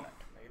exponent?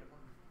 Negative 1.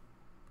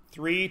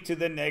 3 to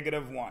the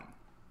negative 1.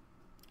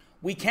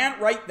 We can't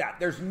write that.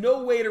 There's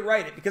no way to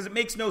write it because it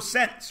makes no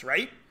sense,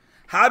 right?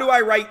 How do I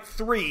write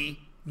 3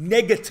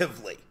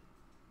 negatively?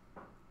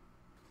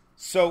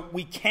 So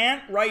we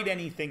can't write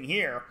anything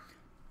here,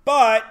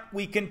 but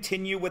we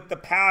continue with the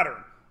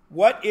pattern.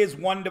 What is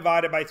 1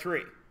 divided by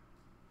 3?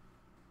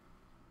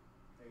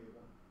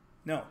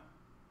 No.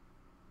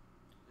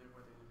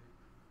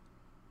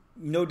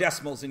 No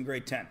decimals in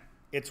grade 10.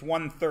 It's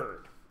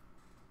 1/3.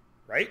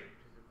 Right?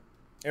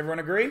 Everyone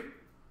agree?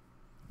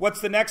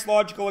 What's the next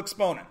logical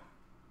exponent?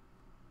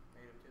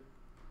 Negative 2.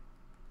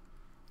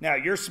 Now,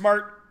 you're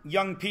smart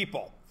young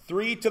people.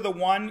 3 to the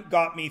 1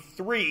 got me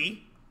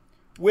 3,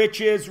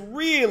 which is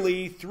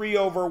really 3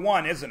 over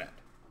 1, isn't it?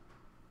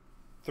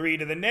 3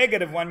 to the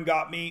negative 1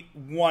 got me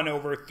 1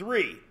 over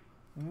 3.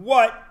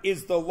 What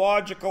is the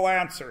logical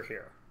answer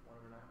here? 1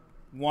 over 9.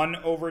 1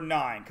 over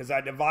 9, because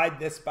I divide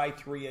this by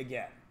 3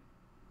 again.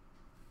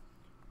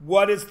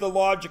 What is the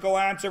logical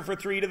answer for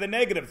 3 to the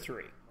negative 3?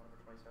 1 over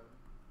 27.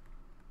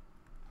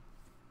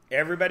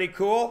 Everybody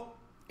cool?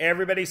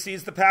 Everybody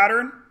sees the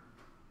pattern?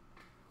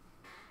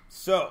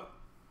 So,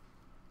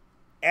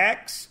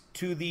 x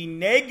to the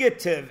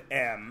negative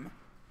m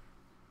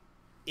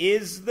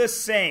is the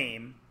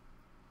same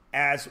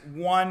as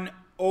 1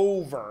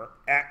 over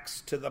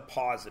x to the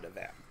positive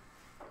m.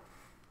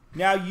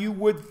 Now, you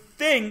would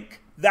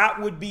think that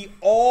would be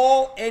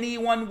all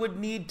anyone would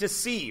need to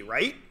see,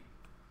 right?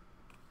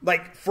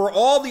 Like, for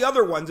all the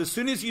other ones, as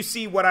soon as you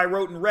see what I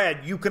wrote in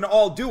red, you can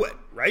all do it,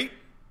 right?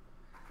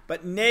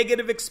 But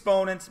negative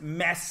exponents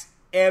mess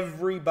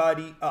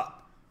everybody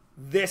up.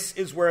 This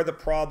is where the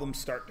problems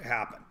start to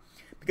happen.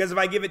 Because if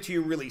I give it to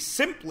you really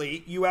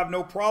simply, you have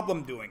no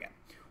problem doing it.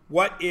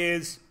 What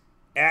is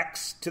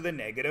x to the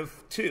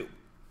negative 2?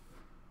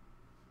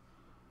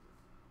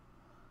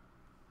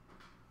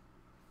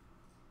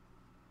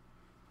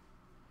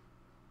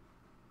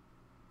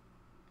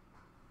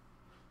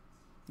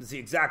 It's the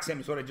exact same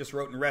as what I just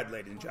wrote in red,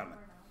 ladies and gentlemen.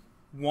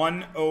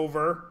 1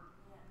 over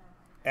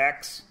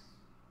x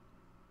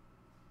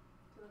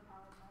To the power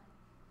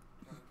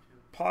of 9.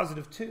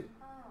 positive 2.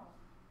 Oh,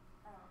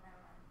 never mind.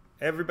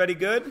 Everybody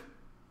good?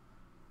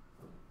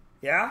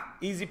 Yeah?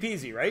 Easy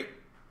peasy, right?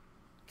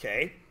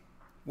 Okay.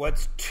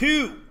 What's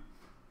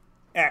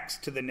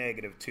 2x to the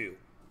negative 2?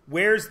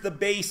 Where's the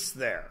base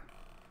there?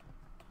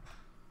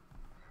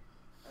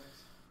 X.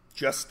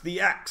 Just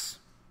the x.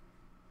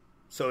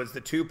 So is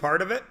the 2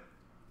 part of it?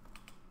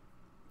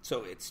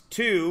 So it's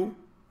 2,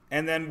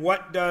 and then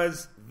what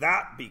does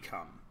that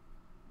become?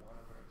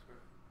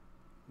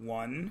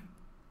 1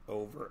 over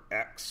 1 over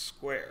x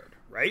squared. x squared,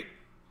 right?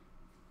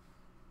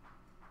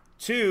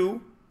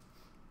 2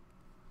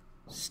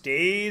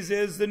 stays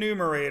as the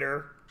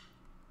numerator,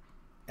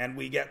 and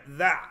we get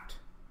that.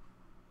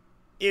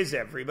 Is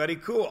everybody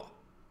cool?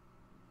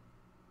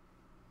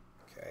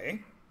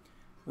 Okay.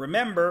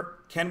 Remember,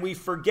 can we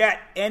forget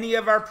any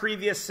of our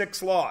previous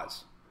 6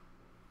 laws?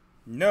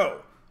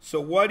 No. So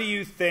what do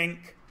you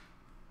think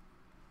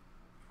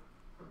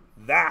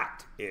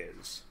that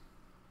is?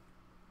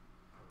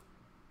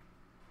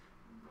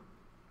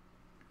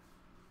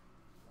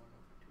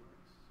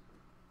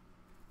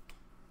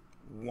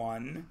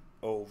 1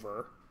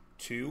 over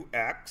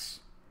 2x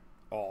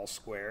all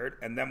squared.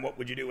 And then what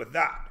would you do with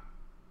that?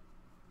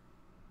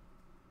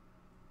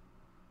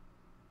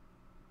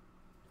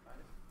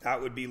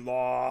 That would be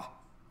law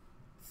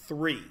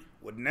 3,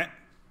 wouldn't it?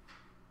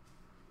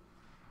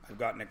 I've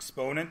got an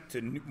exponent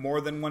to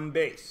more than one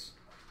base.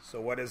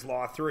 So what is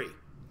law 3? 2x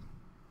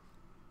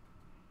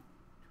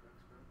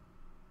squared.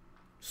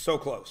 So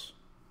close.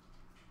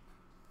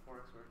 4x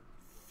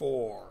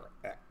squared.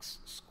 4x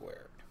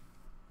squared.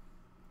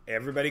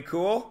 Everybody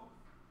cool?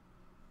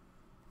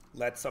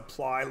 Let's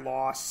apply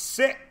law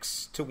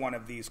 6 to one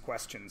of these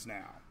questions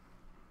now.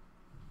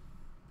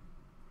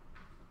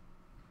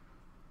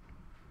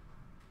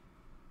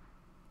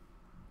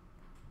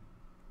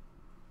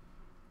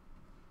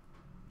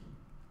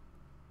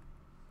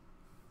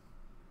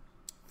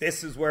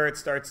 This is where it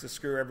starts to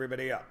screw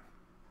everybody up.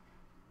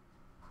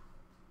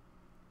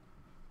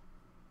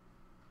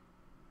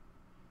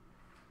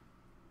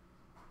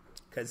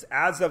 Because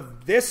as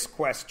of this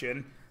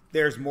question,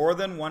 there's more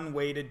than one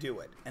way to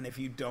do it. And if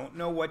you don't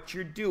know what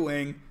you're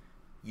doing,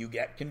 you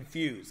get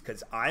confused.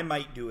 Because I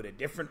might do it a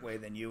different way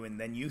than you, and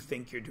then you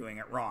think you're doing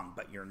it wrong,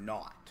 but you're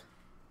not.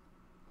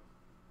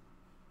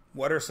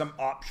 What are some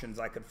options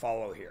I could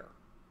follow here?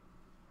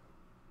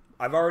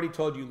 I've already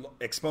told you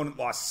exponent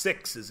law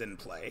 6 is in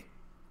play.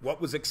 What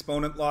was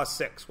exponent law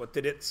 6? What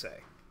did it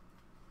say?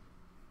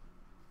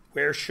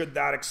 Where should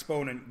that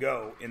exponent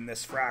go in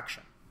this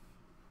fraction?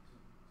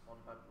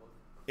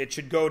 It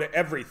should go to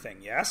everything,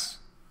 yes?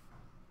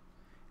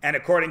 And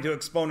according to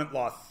exponent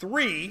law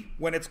 3,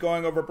 when it's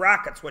going over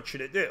brackets, what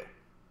should it do?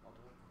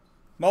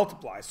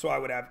 Multiply. So I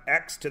would have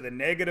x to the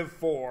negative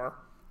 4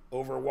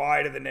 over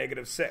y to the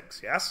negative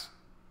 6, yes?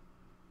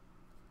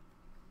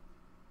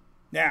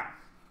 Now,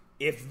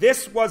 if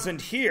this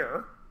wasn't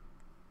here,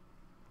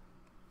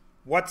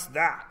 what's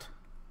that?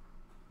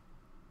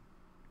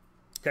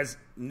 Because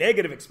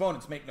negative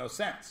exponents make no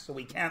sense, so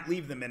we can't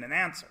leave them in an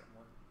answer.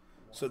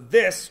 So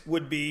this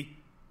would be,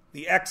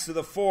 the x to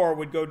the 4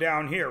 would go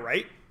down here,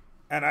 right?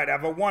 And I'd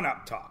have a 1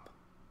 up top.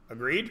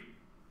 Agreed?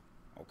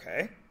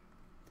 Okay.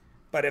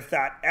 But if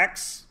that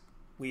x,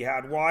 we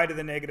had y to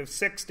the negative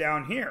 6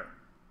 down here,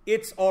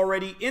 it's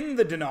already in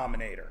the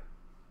denominator.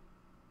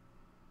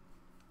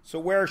 So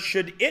where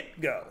should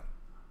it go?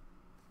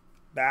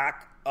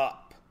 Back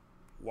up.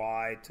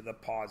 Y to the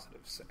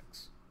positive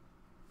 6.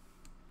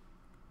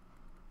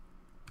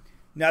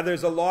 Now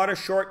there's a lot of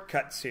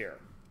shortcuts here,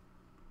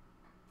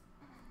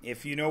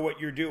 if you know what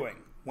you're doing.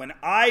 When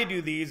I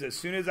do these, as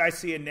soon as I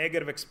see a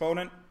negative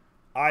exponent,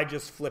 I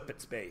just flip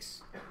its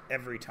base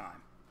every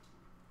time.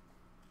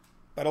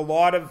 But a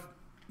lot of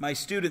my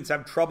students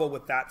have trouble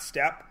with that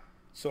step,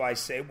 so I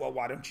say, well,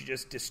 why don't you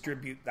just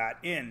distribute that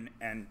in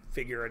and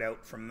figure it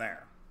out from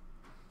there?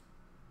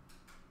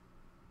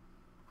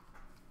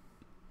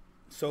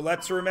 So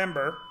let's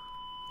remember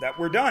that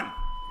we're done.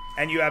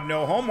 And you have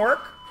no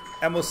homework.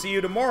 And we'll see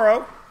you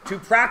tomorrow to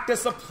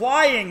practice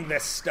applying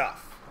this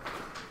stuff.